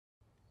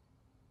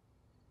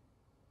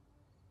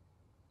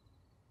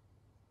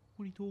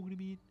What are you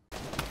talking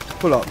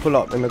about? Pull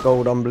up in the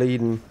gold, I'm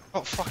bleeding.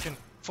 Got fucking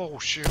full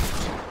shoot.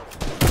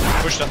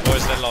 Push that,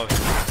 boys, they're low.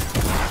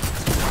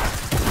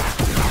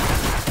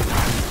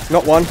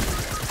 Not one.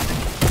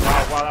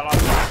 Wow, that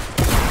last one.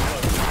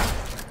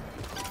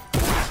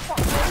 Where the fuck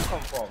did they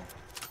come from?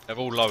 They're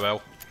all low,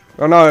 L.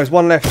 Oh no, there's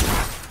one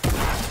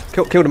left.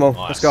 Killed them all.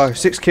 Nice. Let's go.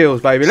 6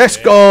 kills, baby. Let's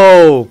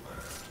go!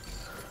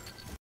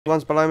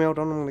 One's below me, hold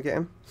on, I'm gonna get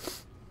him.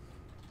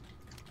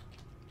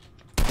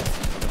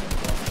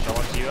 Shall I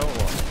want you or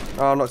what?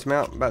 Oh, I knocked him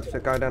out. About to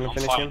go down and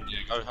finish him. Yeah,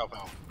 go help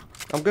out.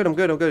 I'm good.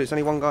 It's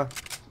only one guy.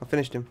 I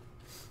finished him.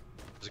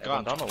 There's a guy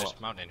on top of this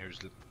mountain who's...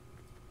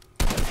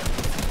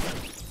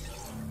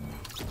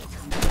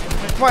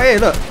 Right here,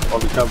 look. On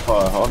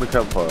the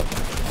campfire.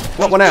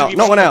 Knock one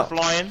out.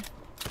 Flying.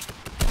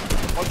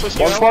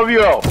 One above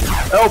you, L.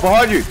 L,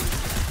 behind you.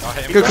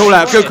 Good call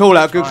out.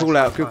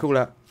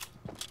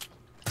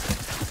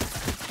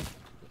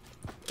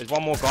 There's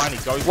one more guy and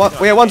he goes.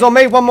 Yeah, one's on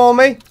me. One more on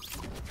me.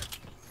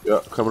 Yeah,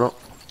 coming up.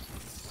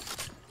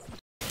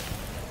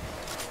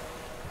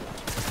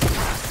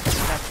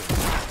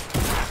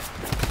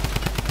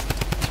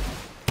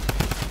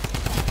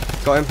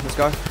 Got him. Let's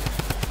go.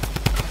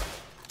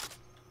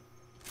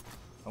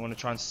 I'm gonna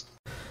try and.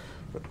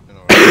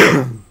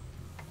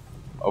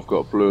 I've got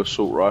a blue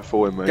assault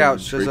rifle in me.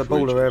 Gouch, there's a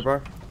baller there,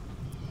 bro.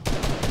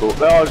 Oh,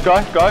 there's a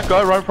guy,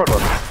 right in front of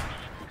us.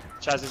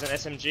 Chaz, there's an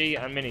SMG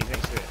and minis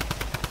next to it.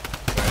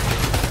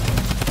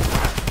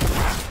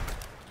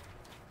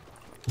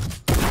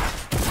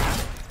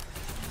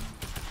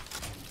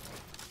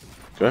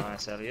 Okay.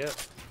 Nice,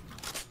 Elliot.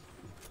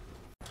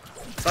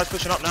 Guys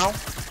pushing up now.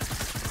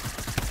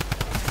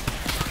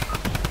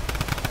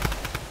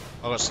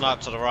 I got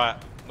sniped to the right,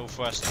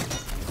 northwest.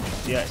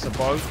 Yeah, it's a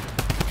bow.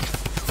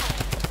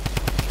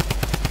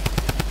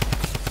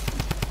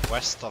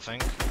 West, I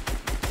think.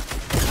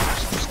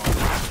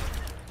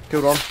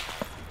 Killed one.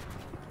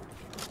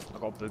 I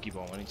got a boogie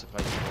bomb, I need to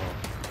play the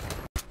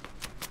ball.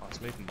 Oh, it's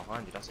moving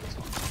behind you, that's what's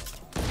on.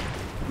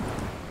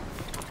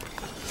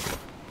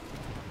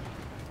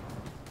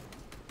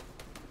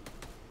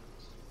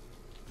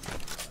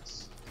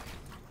 Nice.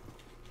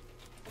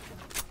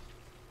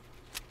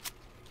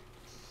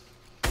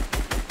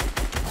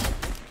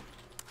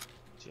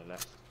 To your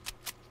left.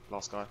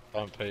 Last guy.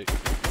 Don't peek.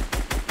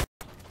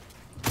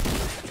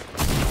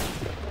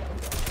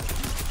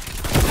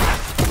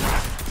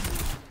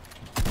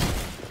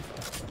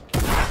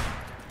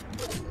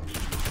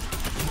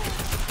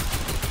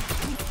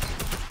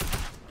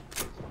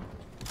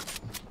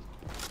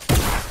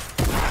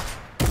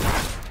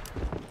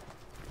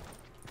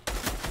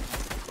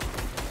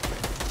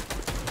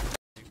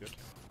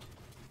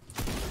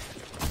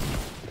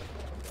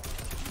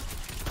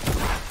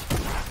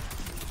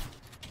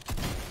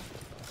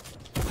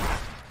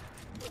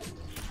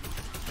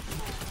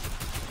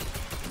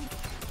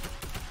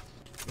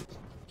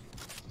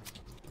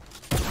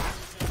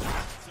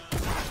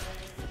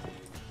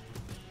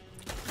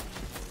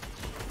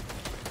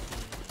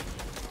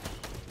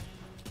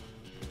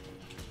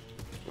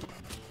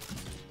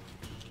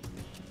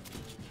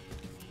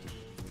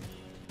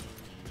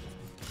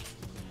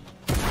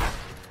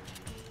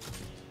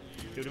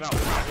 Build him out.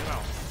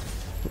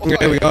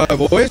 Here we go,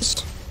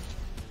 boys.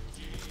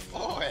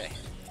 Oi!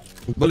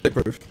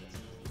 Bulletproof.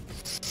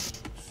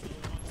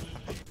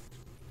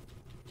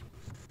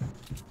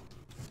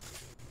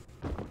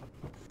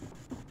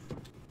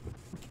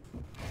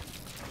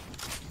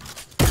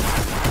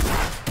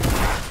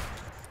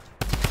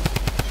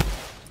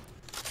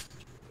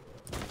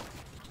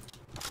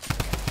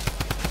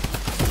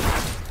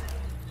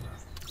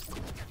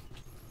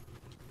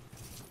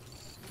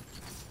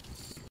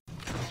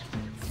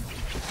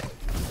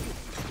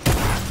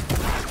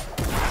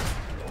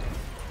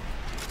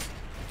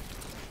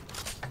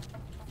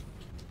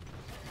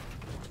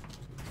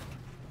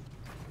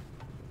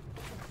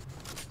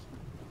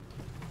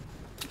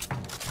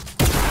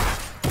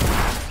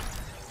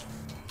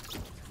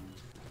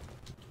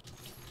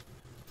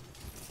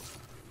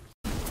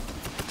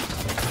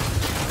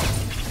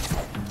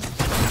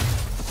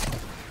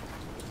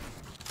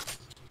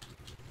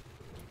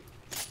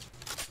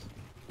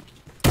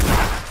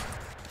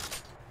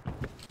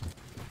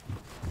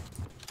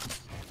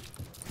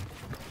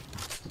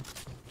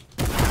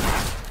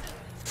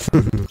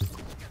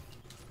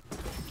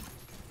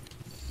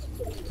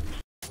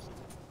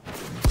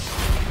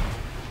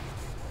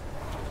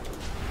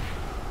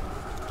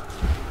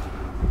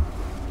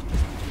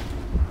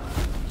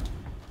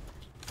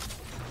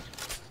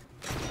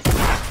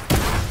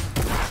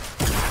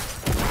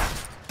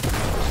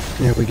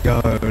 Here we go,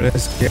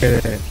 let's get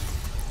it.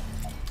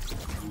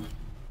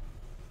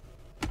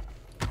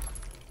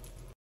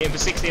 Aim for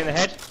 60 in the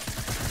head.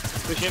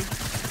 Push him.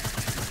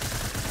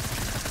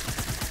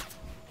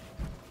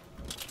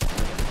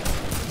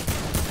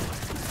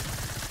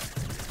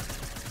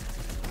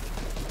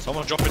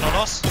 Someone dropping on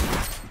us?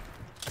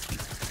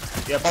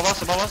 Yeah, above us.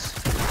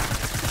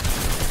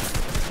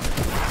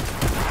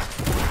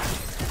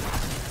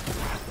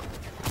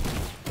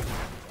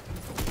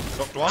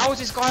 Dropped one. How is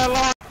this guy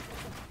alive?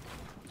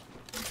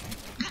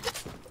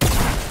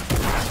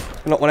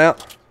 Knock one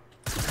out.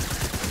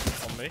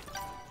 On me.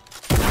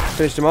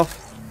 Finished him off.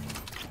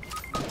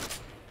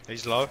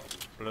 He's low.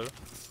 Blue.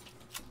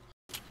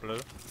 Blue.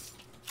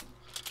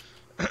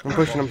 I'm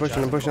pushing, I'm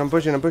pushing, I'm pushing, I'm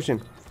pushing, I'm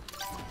pushing.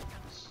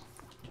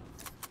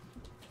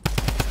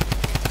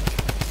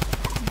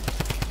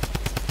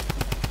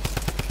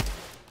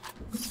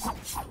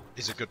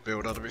 He's a good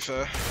builder, to be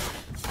fair.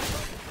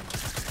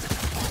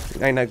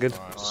 Ain't no good.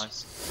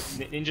 Nice.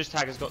 Ninja's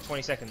tag has got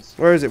 20 seconds.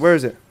 Where is it? Where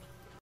is it?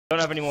 Don't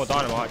have any more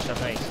dynamite, just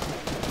have nades.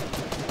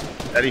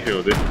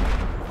 Anyfield, dude.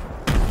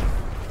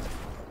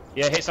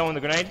 Yeah, hit someone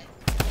with a grenade.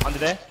 Under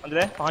there,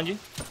 behind you.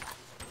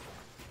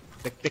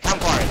 The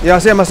campfire. Yeah, I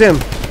see him, I see him.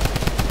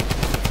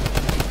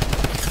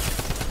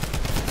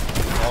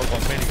 Oh,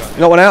 one minigun.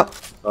 Knock one out.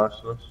 Nice.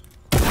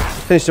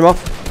 Finished him off.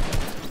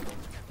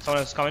 Someone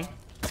else is coming.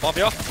 Above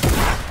you.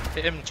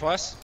 Hit him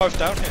twice. Both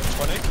down, hit him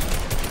 20.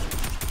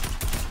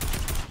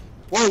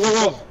 Whoa, whoa,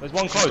 whoa. There's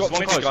one If you've close, got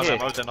one close minigun here.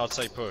 ammo, then I'd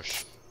say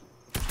push.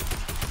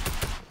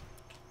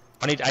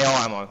 I need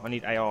AR ammo, I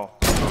need AR.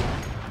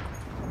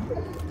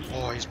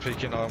 Oh, he's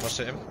peeking. I almost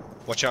hit him.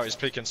 Watch out, he's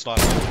peeking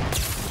slightly.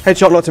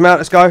 Headshot knocked him out,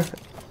 let's go.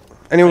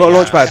 Anyone got a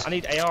launch pad? I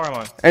need AR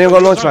ammo. Anyone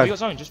got a launch You pad? got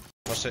zone, just...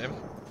 Almost hit him.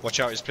 Watch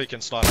out, he's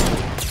peeking slightly.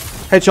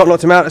 Headshot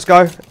knocked him out, let's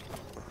go.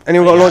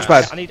 Anyone got a launch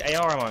pad? I need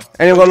AR ammo.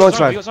 Anyone got a launch You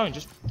pad? got zone,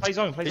 just play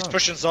zone, play He's zone.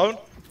 pushing zone.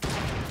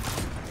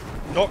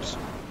 Knocked.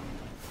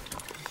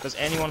 Does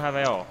anyone have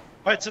AR?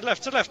 Wait, to the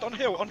left, on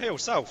hill,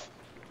 south.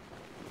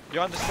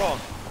 You're under spawn.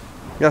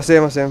 Yeah, I see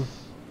him, I see him.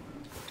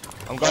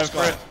 I'm going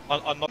for it.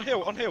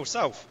 On hill,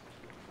 south.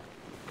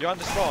 You're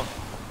under spawn.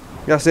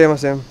 Yeah, I see him, I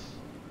see him.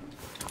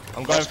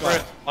 I'm going for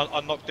it.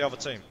 I knocked the other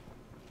team.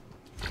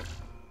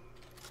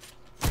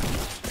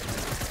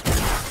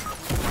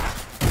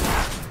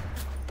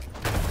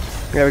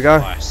 There we go.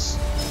 Nice.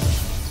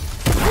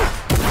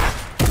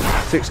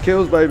 6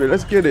 kills, baby,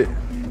 let's get it.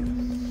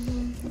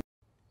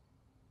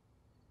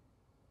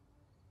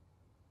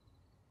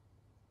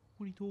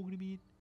 What are you talking about?